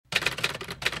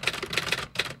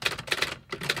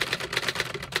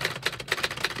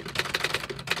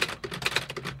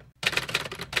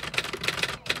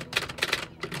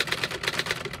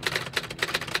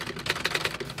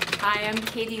Hi, I'm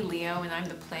Katie Leo, and I'm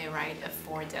the playwright of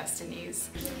Four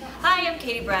Destinies. Hi, I'm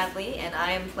Katie Bradley, and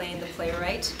I am playing the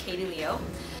playwright, Katie Leo.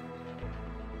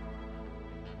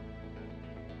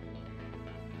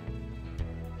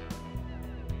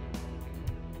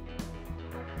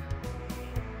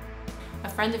 A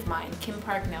friend of mine, Kim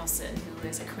Park Nelson, who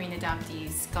is a Korean adoptee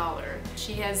scholar,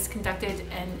 she has conducted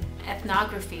an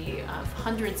ethnography of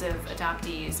hundreds of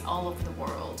adoptees all over the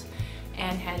world,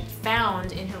 and had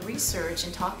found in her research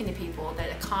and talking to people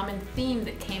that a common theme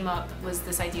that came up was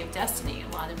this idea of destiny.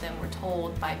 A lot of them were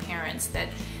told by parents that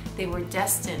they were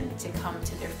destined to come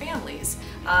to their families.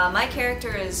 My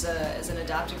character is an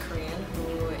adopted Korean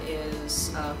who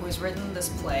has written this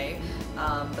play,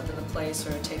 but then the play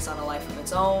sort of takes on a life of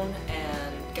its own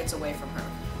and gets away from her.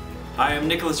 Hi, I'm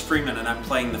Nicholas Freeman, and I'm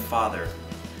playing the father.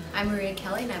 I'm Maria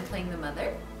Kelly, and I'm playing the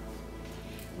mother.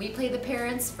 We play the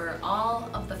parents for all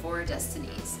of the Four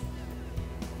Destinies.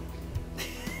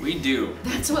 We do.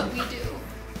 That's what we do.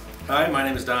 Hi, my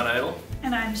name is Don Idle.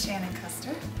 And I'm Shannon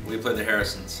Custer. We play the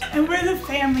Harrisons. And we're the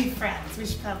family friends. We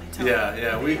should probably tell them.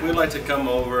 Yeah, we like to come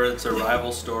over. It's a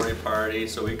rival story party,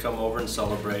 so we come over and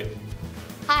celebrate.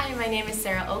 Hi, my name is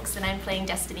Sarah Oakes, and I'm playing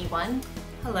Destiny 1.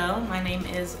 Hello, my name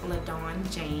is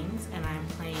LaDawn James, and I'm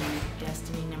playing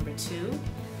Destiny number 2.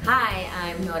 Hi,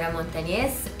 I'm Nora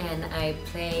Montañez, and I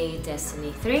play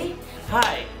Destiny 3.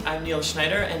 Hi, I'm Neil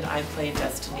Schneider, and I play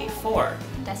Destiny 4.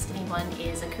 Destiny 1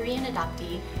 is a Korean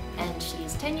adoptee, and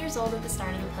she's 10 years old at the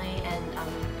start of the play, and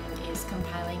is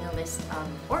compiling a list of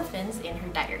orphans in her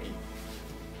diary.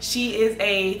 She is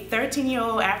a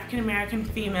 13-year-old African-American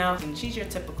female, and she's your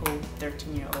typical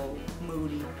 13-year-old,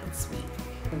 moody and sweet.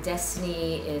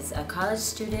 Destiny is a college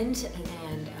student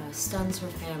and stuns her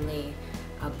family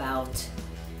about,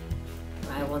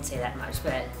 I won't say that much,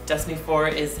 but... Destiny 4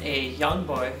 is a young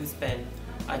boy who's been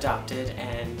adopted,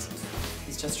 and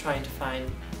he's just trying to find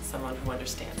someone who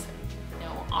understands him. You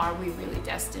know, are we really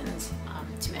destined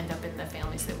to end up in the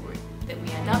families that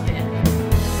we end up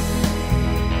in?